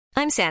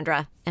I'm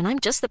Sandra, and I'm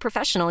just the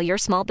professional your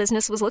small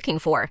business was looking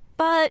for.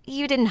 But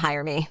you didn't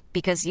hire me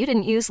because you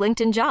didn't use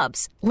LinkedIn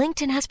Jobs.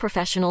 LinkedIn has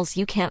professionals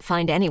you can't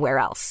find anywhere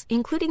else,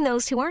 including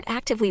those who aren't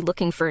actively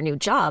looking for a new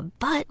job,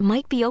 but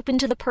might be open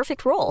to the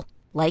perfect role,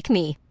 like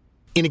me.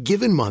 In a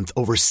given month,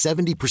 over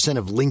 70%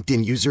 of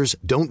LinkedIn users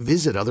don't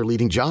visit other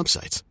leading job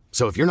sites.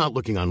 So if you're not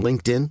looking on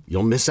LinkedIn,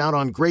 you'll miss out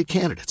on great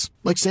candidates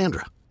like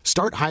Sandra.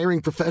 Start hiring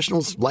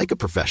professionals like a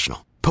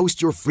professional.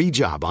 Post your free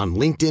job on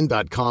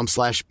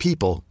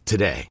linkedin.com/people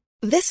today.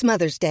 This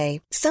Mother's Day,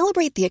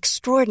 celebrate the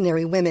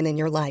extraordinary women in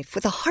your life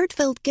with a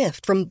heartfelt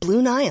gift from Blue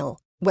Nile.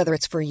 Whether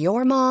it's for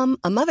your mom,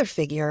 a mother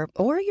figure,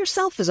 or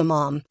yourself as a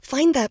mom,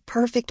 find that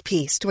perfect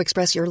piece to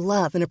express your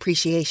love and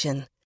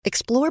appreciation.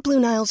 Explore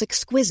Blue Nile's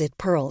exquisite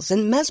pearls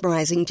and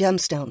mesmerizing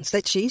gemstones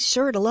that she's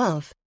sure to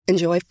love.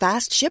 Enjoy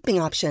fast shipping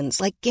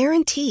options like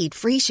guaranteed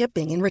free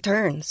shipping and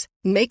returns.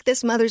 Make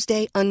this Mother's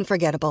Day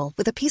unforgettable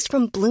with a piece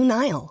from Blue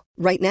Nile.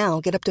 Right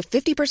now, get up to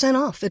 50%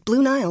 off at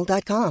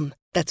BlueNile.com.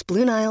 That's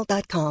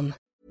BlueNile.com.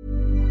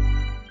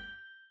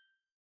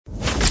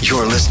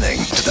 You're listening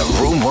to the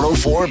Room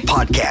 104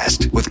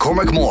 podcast with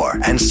Cormac Moore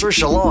and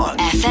Saoirse Long.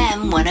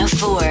 FM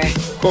 104.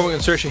 Cormac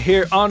and Saoirse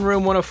here on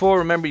Room 104.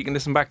 Remember, you can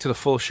listen back to the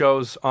full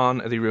shows on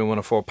the Room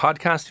 104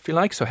 podcast if you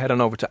like. So head on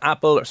over to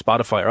Apple or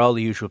Spotify or all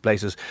the usual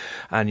places,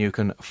 and you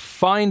can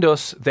find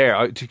us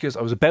there. Because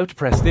I was about to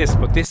press this,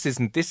 but this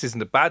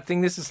isn't a bad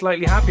thing. This is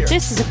slightly happier.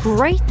 This is a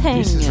great thing.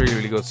 This is really,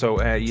 really good.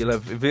 So you'll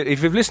have,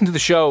 if you've listened to the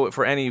show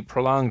for any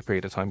prolonged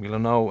period of time, you'll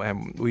know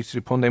we used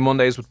to do Punday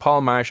Mondays with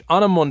Paul Marsh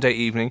on a Monday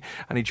evening,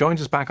 and he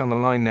joins us back on the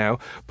line now.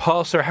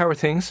 Paul, sir, how are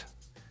things?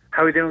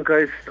 How are we doing,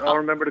 guys? I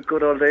remember the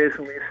good old days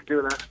when we used to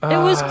do that. It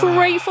was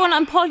great fun,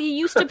 and Paul, you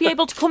used to be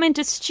able to come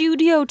into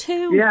studio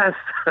too. Yes,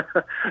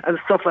 and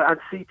stuff like, and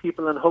see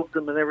people and hug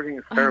them and everything.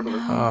 Is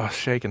terrible.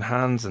 Shaking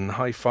hands and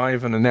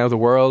high-fiving, and now the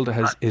world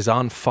is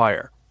on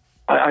fire.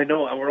 I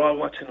know, and we're all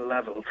watching the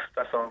levels.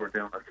 That's all we're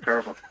doing. That's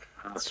terrible.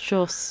 It's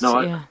just,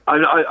 yeah.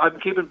 I'm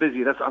keeping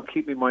busy. I'm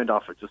keeping my mind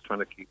off it, just trying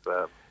to keep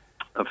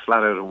I'm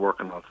flat out and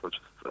working on it.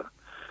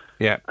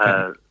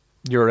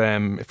 You're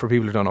for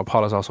people who don't know,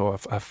 Paul is also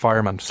a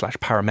fireman /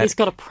 paramedic. He's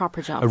got a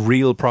proper job, a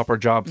real proper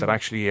job that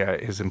actually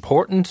is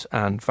important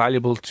and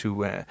valuable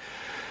to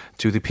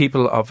the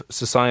people of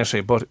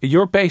society. But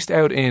you're based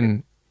out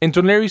in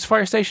Dunleary's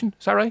fire station,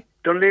 is that right?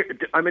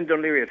 I'm in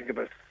Dunleary.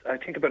 I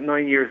think about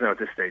 9 years now at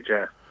this stage.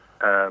 Yeah,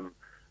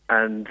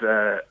 and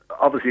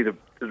obviously the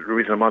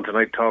reason I'm on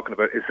tonight talking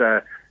about is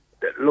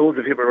loads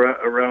of people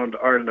around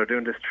Ireland are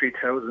doing this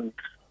 3,000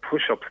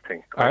 push-up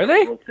thing. Are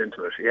they?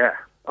 Into it, yeah.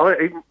 Oh,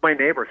 even my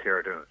neighbours here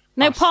are doing it.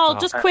 Now, Paul,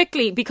 just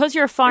quickly, because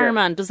you're a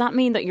fireman, does that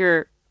mean that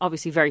you're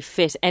obviously very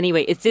fit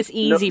anyway? Is this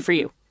easy for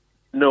you?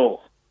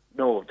 No.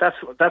 That's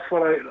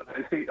what I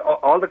see.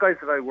 All the guys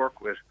that I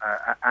work with,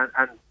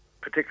 and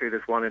particularly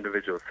this one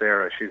individual,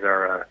 Sarah, she's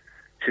our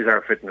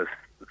fitness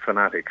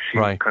fanatic. She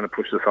kind of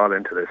pushed us all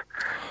into this.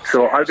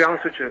 So I'll be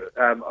honest with you,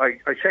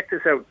 I checked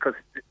this out because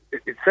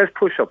it says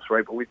push-ups,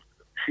 right? But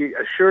she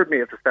assured me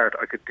at the start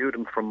I could do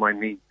them from my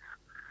knees.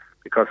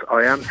 Because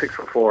I am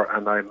 6'4"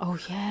 and I'm. Oh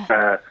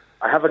yeah.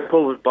 I haven't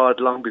pulled bod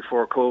long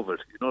before COVID.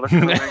 You know that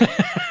kind of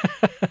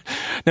thing.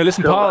 Now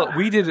listen, Paul,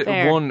 we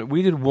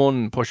did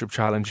one push-up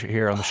challenge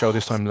here on the show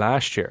this time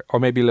last year, or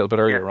maybe a little bit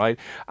earlier, right?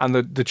 And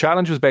the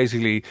challenge was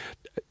basically,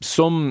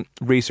 some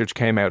research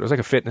came out. It was like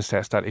a fitness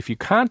test that if you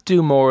can't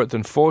do more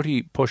than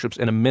 40 push-ups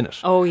in a minute,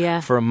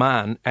 for a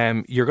man,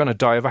 you're going to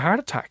die of a heart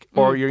attack,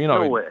 or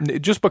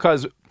just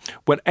because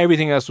when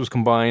everything else was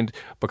combined,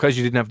 because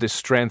you didn't have this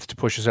strength to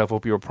push yourself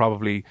up, you were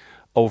probably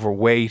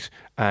overweight,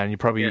 and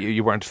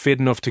you weren't fit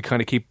enough to kind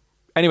of keep.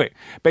 Anyway,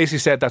 basically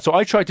said that. So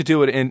I tried to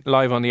do it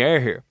live on the air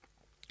here.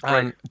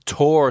 And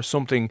tore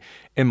something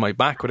in my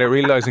back without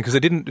realising, because I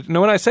didn't.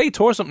 When I say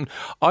tore something,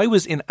 I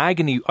was in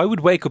agony. I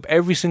would wake up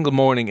every single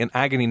morning in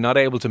agony, not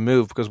able to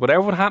move, because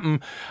whatever would happen,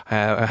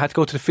 I had to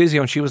go to the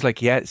physio, and she was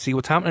like, "Yeah, see,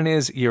 what's happening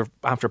is you're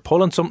after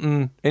pulling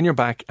something in your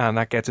back, and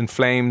that gets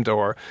inflamed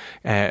or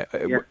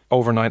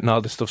overnight and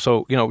all this stuff.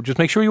 So just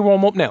make sure you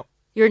warm up now."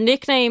 Your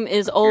nickname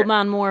is Old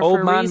Man Moore for a reason.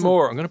 Old Man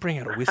Moore. I'm going to bring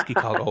out a whiskey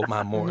called Old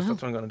Man Moore. So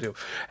that's what I'm going to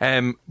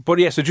do. But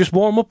yeah, so just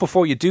warm up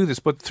before you do this.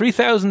 But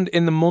 3,000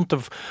 in the month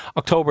of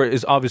October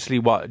is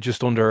obviously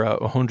just under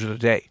 100 a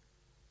day.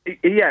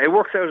 Yeah, it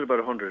works out at about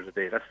 100 a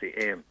day. That's the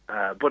aim.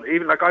 But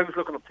even I was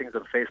looking up things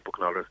on Facebook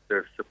and all.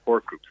 There's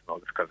support groups and all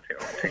this kind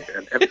of thing.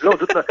 And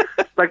loads of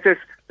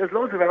there's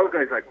loads of old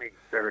guys like me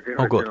that are doing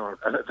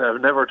and that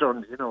have never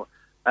done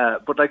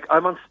but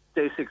I'm on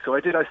day 6, so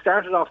I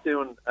started off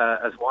doing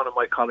as one of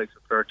my colleagues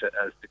referred to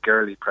as the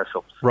girly press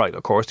ups. Right,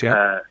 of course,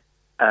 yeah.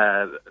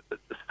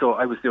 So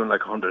I was doing like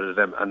 100 of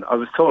them, and I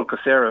was told,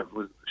 because Sarah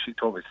she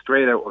told me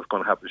straight out what was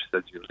going to happen. She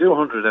said, "You'll do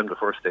 100 of them the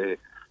first day,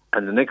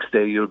 and the next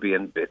day you'll be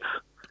in bits,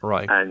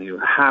 right? And you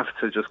have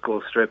to just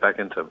go straight back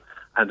into them.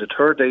 And the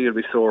third day you'll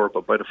be sore,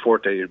 but by the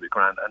fourth day you'll be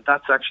grand." And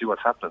that's actually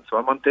what's happening. So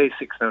I'm on day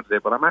 6 now today,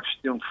 but I'm actually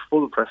doing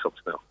full press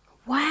ups now.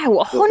 Wow,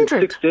 100?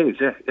 6 days,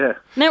 yeah.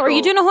 Now, are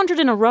you doing 100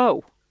 in a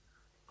row?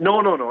 No.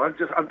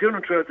 I'm doing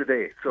them throughout the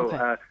day.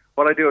 So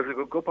what I do is I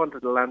go up onto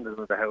the landing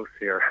of the house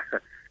here,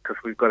 because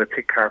we've got a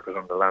thick carpet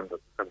on the land,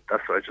 and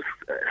that's what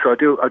I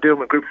do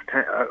them in groups of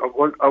 10.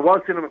 I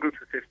was doing them in groups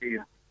of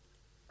 15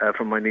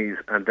 from my knees,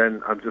 and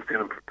then I'm just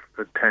doing them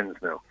for 10s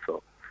now.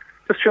 So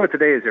just show it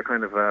today as you're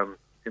kind of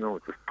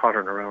just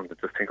pottering around and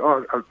just think,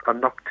 I'll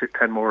knock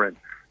 10 more in.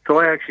 So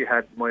I actually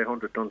had my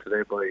 100 done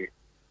today by, I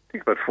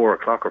think, about 4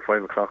 o'clock or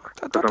 5 o'clock,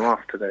 because I'm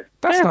off today.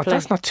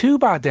 That's not too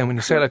bad then when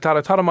you say it like that.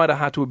 I thought it might have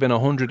had to have been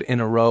 100 in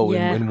a row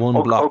in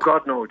one block. Oh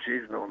God, no,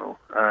 jeez, no.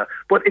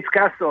 But it's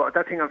gas though.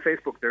 That thing on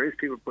Facebook, there is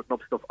people putting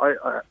up stuff. I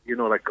I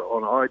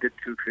did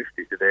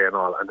 250 today and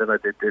all, and then I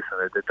did this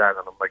and I did that,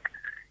 and I'm like,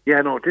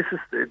 yeah, no, this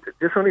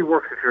only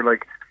works if you're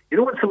like,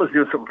 when someone's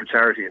doing something for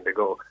charity and they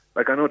go,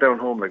 like, I know down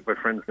home, like my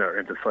friends now are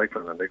into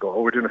cycling and they go,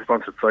 we're doing a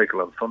sponsored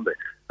cycle on Sunday.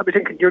 I'd be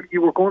thinking,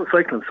 you were going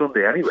cycling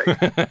Sunday anyway,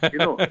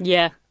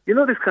 Yeah.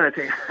 This kind of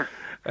thing.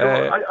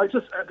 So I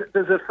just,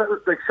 there's a fellow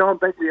like Sean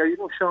Begley. You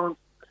know Sean?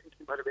 I think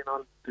he might have been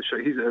on the show.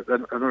 He's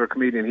another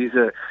comedian. He's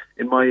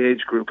in my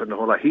age group and the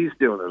whole lot. He's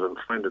doing it and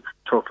find it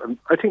tough. And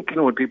I think,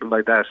 when people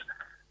like that,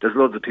 there's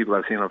loads of people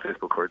I've seen on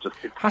Facebook who are just...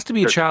 It has to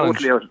be a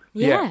challenge. They're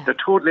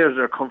totally out of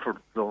their comfort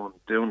zone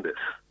doing this,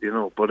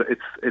 but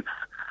it's...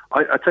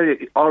 I tell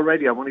you,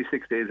 already I'm only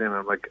 6 days in, and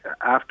I'm like,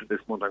 after this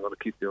month I'm going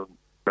to keep doing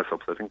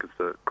press-ups. I think it's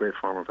a great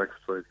form of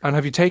exercise. And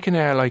have you taken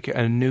like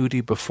a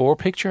nudie before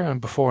picture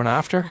and before and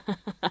after?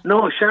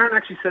 No, Sharon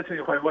actually said to me,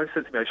 my wife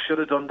said to me, I should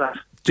have done that.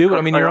 Do it.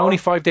 I mean, you're only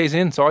 5 days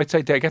in, so I'd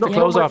say get the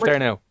clothes off there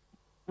now.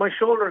 My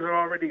shoulders are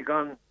already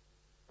gone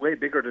way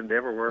bigger than they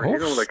ever were.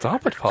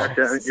 Stop it, Paul.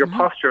 Your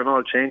posture and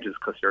all changes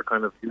because you're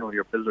kind of,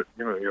 your builder,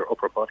 your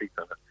upper body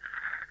kind of.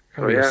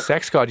 So, you're a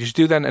sex god. You should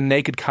do then a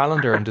naked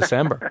calendar in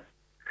December.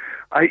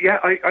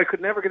 I could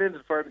never get into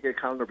the Firebrigade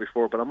calendar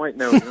before, but I might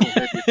now.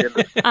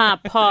 Maybe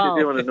Paul.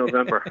 Do one in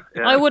November.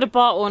 Yeah. I would have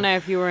bought one now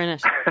if you were in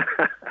it.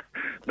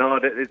 No,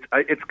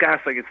 it's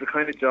gas. Like, it's the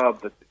kind of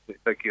job that,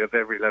 like, you have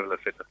every level of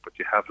fitness, but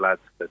you have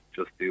lads that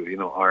just do,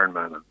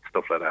 Ironman and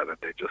stuff like that, and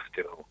they just,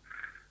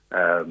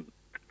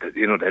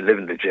 they live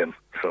in the gym,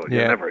 so you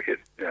never hit.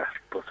 Yeah,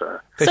 but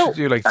they should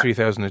do like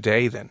 3,000 a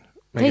day then.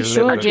 They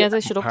should. Yeah,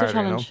 they should up the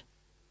challenge.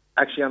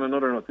 Actually, on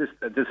another note, this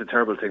is a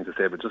terrible thing to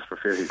say, but just for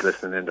fear he's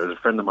listening in, there's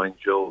a friend of mine,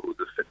 Joe, who's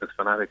a fitness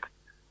fanatic,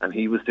 and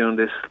he was doing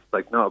this,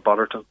 like, not a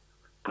bother to him,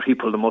 but he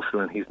pulled a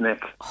muscle in his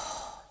neck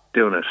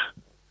doing it.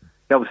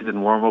 He obviously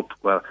didn't warm up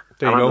well,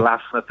 and I'm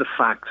laughing at the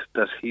fact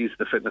that he's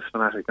the fitness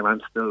fanatic and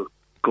I'm still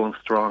going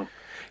strong.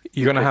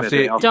 You're going to have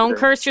to... Don't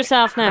curse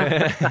yourself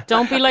now.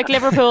 Don't be like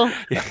Liverpool.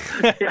 Yeah,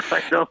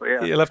 I know,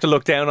 yeah. You'll have to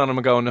look down on him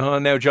and go, oh,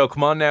 now, Joe,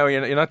 come on now.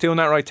 You're not doing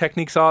that right.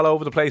 Technique's all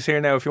over the place here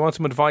now. If you want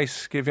some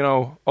advice, give,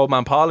 old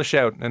man Paul a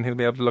shout and he'll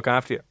be able to look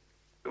after you.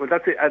 Well,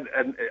 that's it.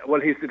 And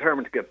he's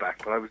determined to get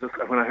back. But I was just,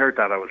 when I heard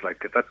that, I was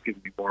like, that's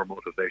giving me more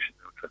motivation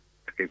to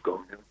keep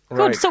going. Good.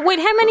 Right. So wait,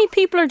 how many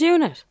people are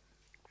doing it?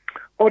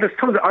 Oh, there's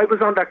tons. I was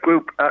on that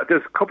group.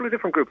 There's a couple of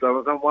different groups. I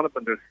was on one of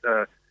them.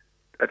 There's...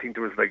 I think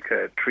there was like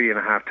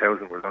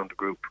 3,500 was on the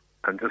group,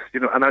 and just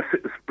and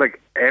it's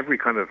like every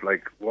kind of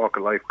like walk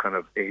of life, kind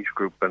of age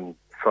group and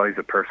size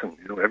of person.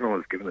 Everyone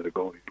was giving it a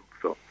go.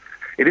 So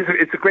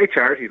it's a great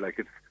charity. Like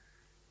it's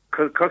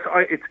because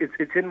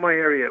it's in my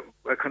area.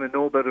 I kind of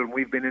know about it, and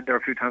we've been in there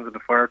a few times with the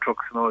fire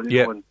trucks and all,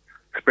 and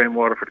spraying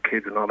water for the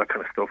kids and all that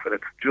kind of stuff. And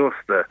it's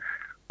just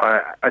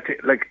I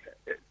think like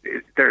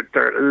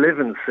they're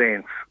living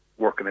saints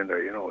working in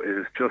there, it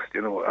is just,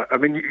 I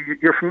mean,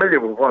 you're familiar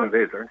with what it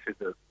is, aren't you,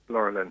 the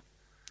Laura Lynn?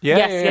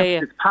 Yeah.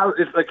 It's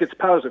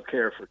palliative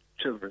care for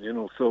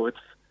children, so it's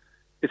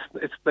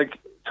like,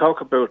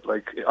 talk about,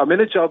 like, I'm in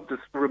a job that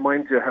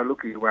reminds you how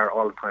lucky you are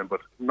all the time, but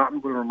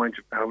nothing will remind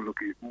you how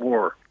lucky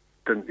more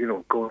than,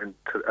 going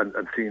to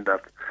and seeing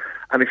that.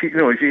 And if you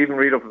even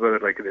read up about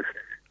it, like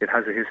it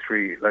has a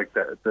history, like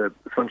the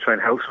Sunshine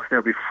House was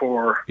there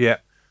before,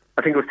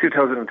 I think it was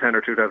 2010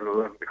 or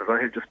 2011, because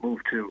I had just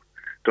moved to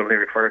Dún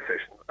Laoghaire Fire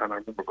Station, and I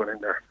remember going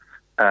in there.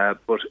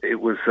 But it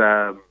was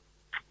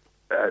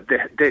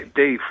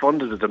they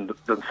funded it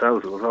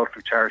themselves. It was all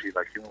through charity,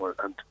 like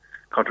and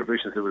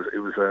contributions. It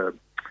was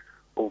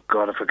oh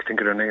God, if I could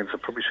think of their names, I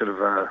probably should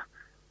have.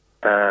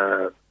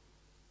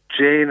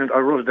 Jane and I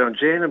wrote it down.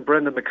 Jane and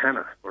Brendan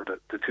McKenna were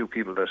the two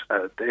people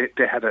that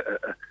they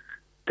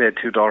had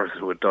two daughters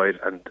who had died,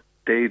 and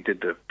they did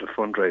the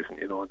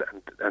fundraising,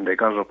 and they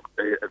got it up.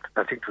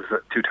 I think it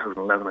was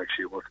 2011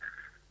 actually it was,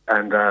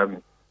 and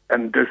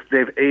they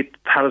have 8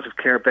 palliative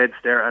care beds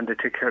there, and they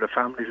take care of the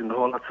families and the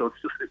whole lot. So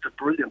it's a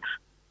brilliant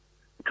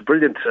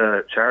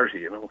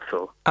charity,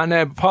 So.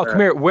 And Paul, come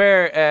here.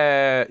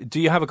 Where do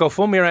you have a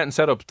GoFundMe or anything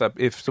set up that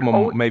if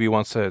someone maybe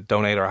wants to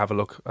donate or have a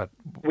look at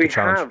the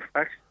challenge?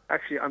 We have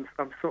actually. I'm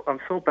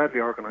so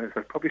badly organised.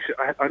 I probably should.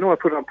 I know I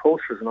put it on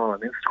posters and all on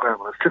Instagram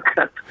when I was looking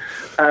at.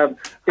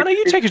 I know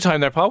you take your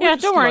time there, Paul. Yeah,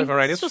 don't worry.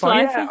 Already. It's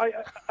fine. Yeah,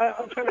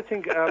 I'm trying to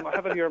think. I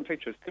have it here in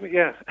pictures.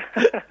 Yeah.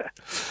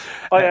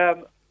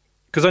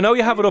 Because I know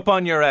you have it up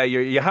on your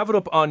you have it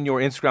up on your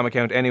Instagram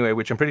account anyway,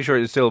 which I'm pretty sure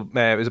is still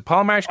is it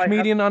Paul Marsh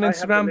Comedian on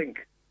Instagram?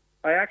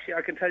 I have the link.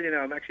 I can tell you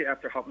now. I'm actually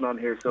after hopping on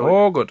here.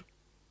 So good.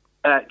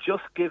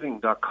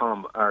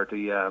 JustGiving.com are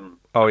the...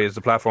 it's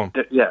the platform.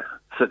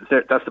 So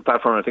that's the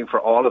platform, I think, for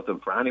all of them,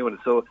 for anyone.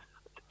 So,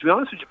 to be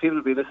honest with you, people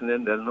will be listening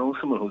in, they'll know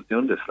someone who's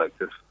doing this like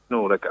this.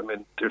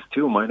 There's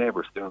 2 of my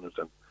neighbours doing it.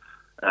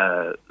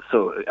 And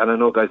I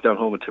know guys down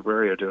home in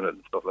Tipperary are doing it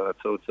and stuff like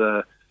that. So,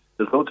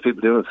 there's loads of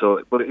people doing it.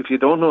 So, but if you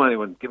don't know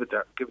anyone, give it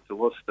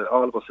to us.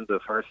 All of us in the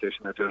fire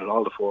station are doing it,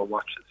 all the 4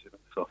 watches.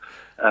 So,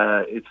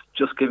 it's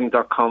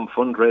JustGiving.com,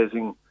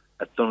 fundraising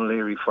at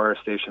Dunleary Fire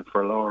Station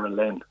for Laura and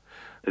Len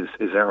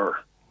is our...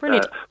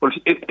 Brilliant. Well,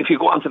 if you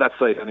go onto that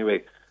site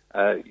anyway,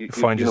 you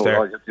find us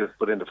there. You just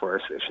put in the fire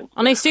station.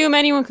 And I assume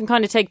anyone can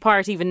kind of take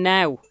part even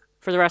now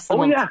for the rest of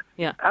the month.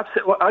 Yeah,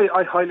 absolutely. Well,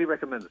 I highly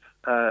recommend it.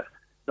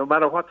 No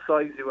matter what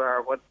size you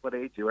are, what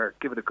age you are,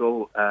 give it a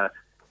go.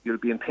 You'll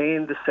be in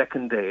pain the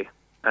second day,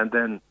 and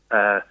then,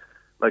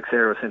 like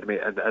Sarah was saying to me,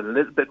 a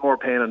little bit more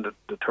pain on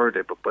the third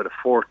day, but by the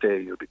 4th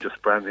day, you'll be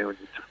just brand new, and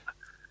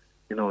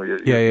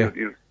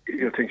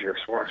you think you're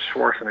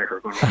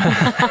Schwarzenegger.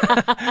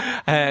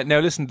 Now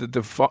listen,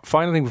 the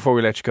final thing before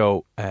we let you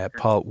go,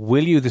 Paul,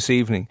 will you this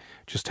evening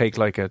just take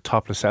like a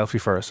topless selfie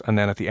for us, and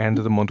then at the end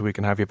of the month we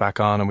can have you back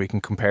on and we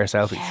can compare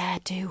selfies? Yeah,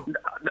 do.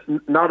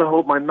 Not a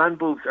hope. My man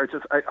boobs are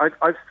just...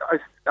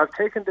 I've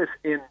taken this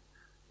in...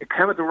 It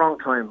came at the wrong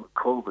time,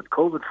 COVID.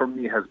 COVID for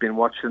me has been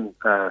watching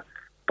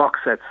box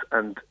sets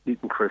and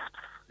eating crisps.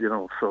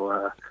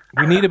 So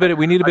we need a bit of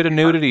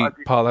nudity,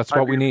 Paul. That's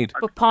what we need.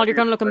 But Paul, you're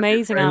going to look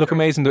amazing. You'll look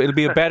amazing. It'll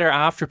be a better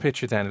after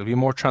picture then. It'll be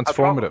more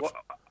transformative.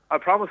 I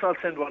promise I'll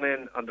send one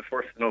in on the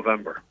 1st of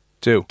November.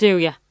 Do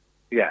yeah.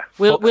 Yeah.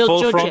 We'll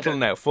full judge frontal it.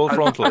 Now. Full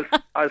frontal.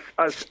 I'll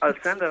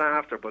send it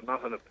after, but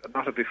not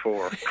a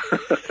before.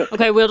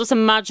 Okay, we'll just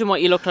imagine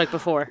what you looked like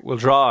before. We'll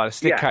draw a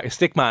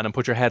stick man and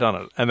put your head on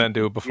it, and then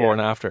do it before and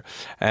after.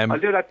 I'll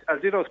do that. I'll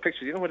do those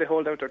pictures. You know when they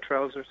hold out their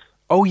trousers?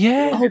 Oh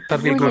yeah,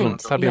 that'd be a good one.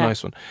 That'd be a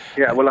nice one.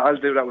 Yeah, well, I'll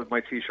do that with my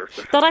t-shirt.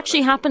 That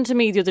actually happened to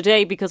me the other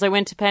day because I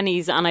went to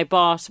Penny's and I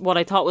bought what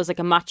I thought was like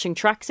a matching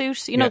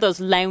tracksuit. You know those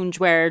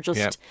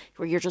loungewear,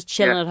 where you're just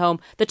chilling at home.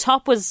 The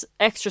top was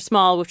extra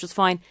small, which was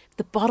fine.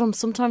 The bottom,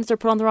 sometimes they're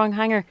put on the wrong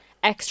hanger.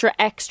 Extra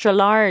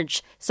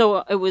large. So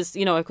it was,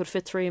 I could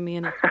fit 3 of me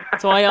in it.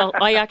 So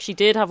I actually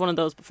did have one of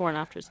those before and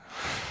afters.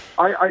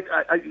 I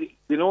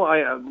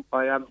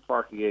am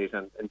 48,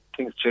 and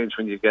things change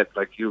when you get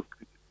like you.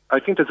 I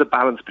think there's a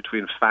balance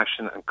between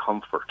fashion and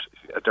comfort.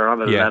 They're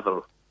on a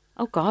level.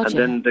 Oh God! And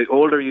then the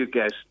older you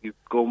get, you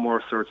go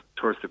more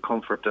towards the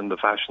comfort than the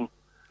fashion.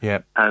 Yeah.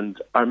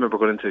 And I remember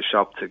going into a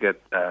shop to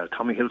get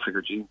Tommy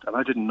Hilfiger jeans, and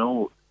I didn't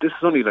know. This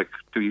is only like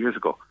 2 years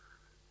ago.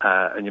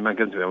 And your man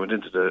came to me. I went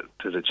into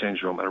the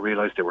change room and I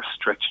realised they were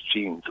stretched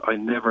jeans. I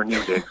never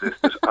knew they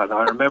existed, and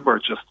I remember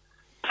just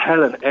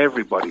telling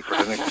everybody for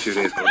the next 2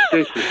 days,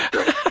 this is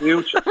the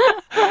future.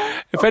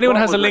 If anyone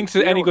has a link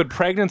to any good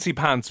pregnancy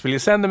pants, will you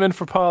send them in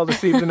for Paul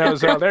this evening now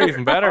as well? They're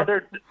even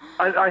better.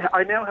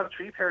 I now have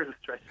 3 pairs of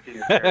stretched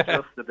jeans. They're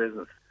just the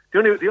business.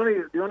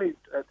 The only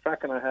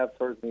tracking I have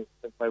towards me,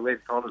 my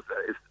waist on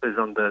is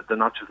on the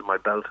notches of my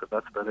belt, and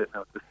that's about it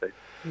now at this stage.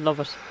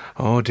 Love it.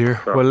 Oh dear.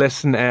 So. Well,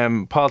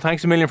 listen, Paul,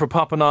 thanks a million for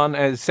popping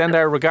on. Send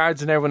our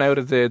regards and everyone out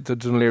at the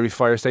Dunleary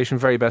Fire Station.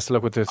 Very best of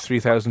luck with the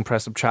 3,000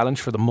 press up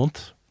challenge for the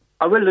month.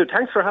 I will do.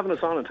 Thanks for having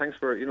us on, and thanks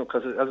for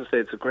because as I say,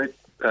 it's a great.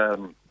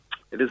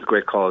 It is a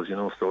great cause,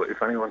 So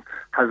if anyone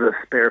has a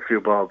spare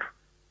few bob,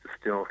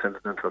 just send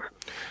it in to us.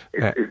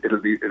 It'll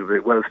be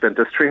well spent.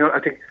 There's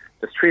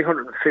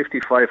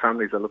 355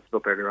 families I looked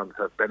up earlier on that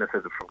have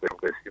benefited from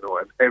this.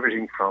 And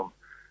everything from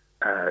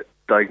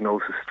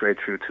diagnosis straight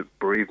through to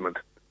bereavement,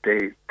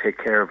 they take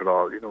care of it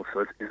all. So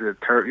it's a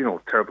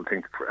terrible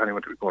thing for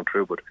anyone to be going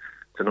through, but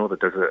to know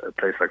that there's a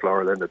place like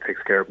Laura Lynn that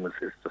takes care of them is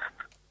just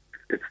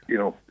it's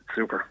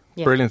super.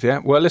 Yeah. Brilliant,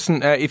 yeah. Well,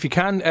 listen, if you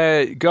can,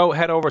 go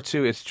head over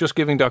to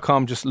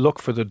justgiving.com. Just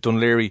look for the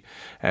Dunleary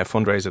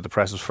fundraiser, the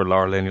presses for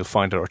Laura Lynn. You'll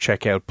find it, or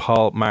check out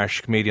Paul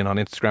Marsh Comedian on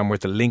Instagram, where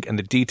the link and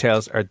the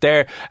details are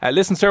there.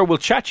 Listen, sir, we'll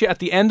chat you at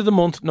the end of the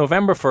month,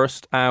 November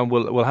 1st, and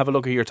we'll have a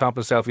look at your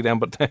topless selfie then.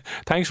 But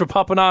thanks for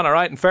popping on, all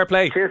right, and fair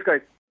play. Cheers,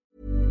 guys.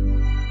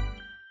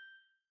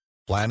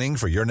 Planning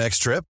for your next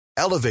trip?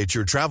 Elevate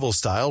your travel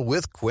style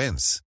with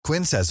Quince.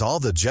 Quince has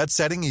all the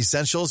jet-setting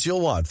essentials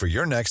you'll want for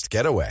your next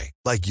getaway,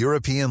 like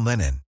European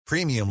linen,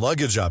 premium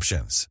luggage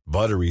options,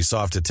 buttery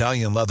soft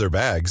Italian leather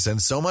bags,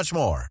 and so much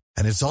more.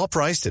 And it's all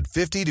priced at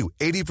 50 to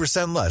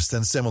 80% less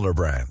than similar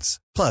brands.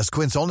 Plus,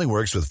 Quince only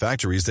works with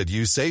factories that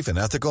use safe and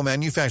ethical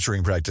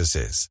manufacturing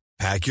practices.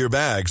 Pack your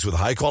bags with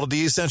high-quality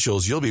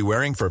essentials you'll be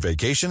wearing for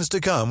vacations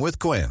to come with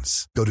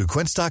Quince. Go to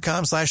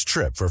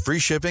quince.com/trip for free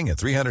shipping and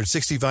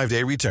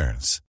 365-day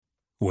returns.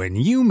 When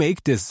you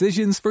make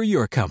decisions for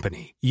your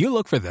company, you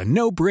look for the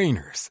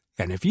no-brainers.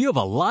 And if you have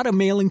a lot of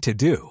mailing to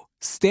do,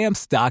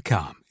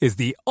 Stamps.com is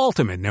the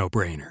ultimate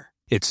no-brainer.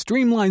 It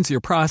streamlines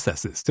your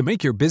processes to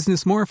make your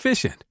business more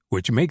efficient,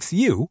 which makes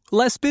you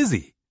less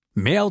busy.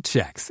 Mail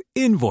checks,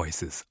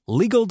 invoices,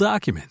 legal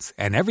documents,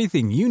 and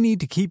everything you need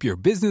to keep your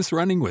business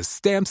running with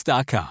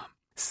Stamps.com.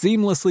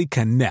 Seamlessly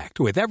connect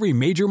with every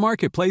major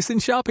marketplace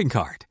and shopping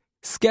cart.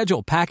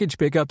 Schedule package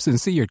pickups and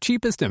see your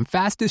cheapest and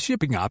fastest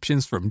shipping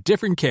options from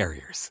different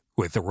carriers,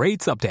 with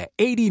rates up to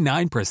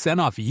 89%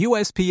 off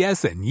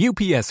USPS and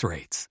UPS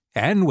rates.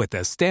 And with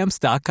the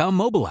Stamps.com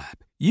mobile app,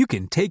 you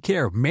can take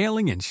care of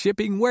mailing and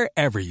shipping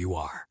wherever you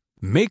are.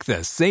 Make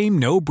the same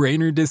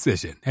no-brainer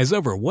decision as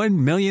over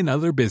 1 million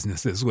other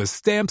businesses with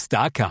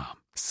Stamps.com.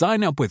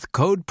 Sign up with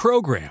code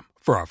PROGRAM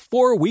for a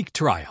 4-week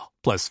trial,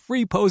 plus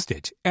free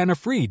postage and a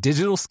free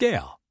digital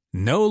scale.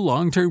 No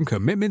long-term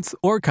commitments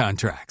or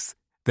contracts.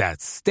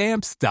 That's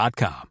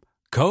Stamps.com.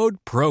 Code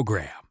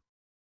PROGRAM.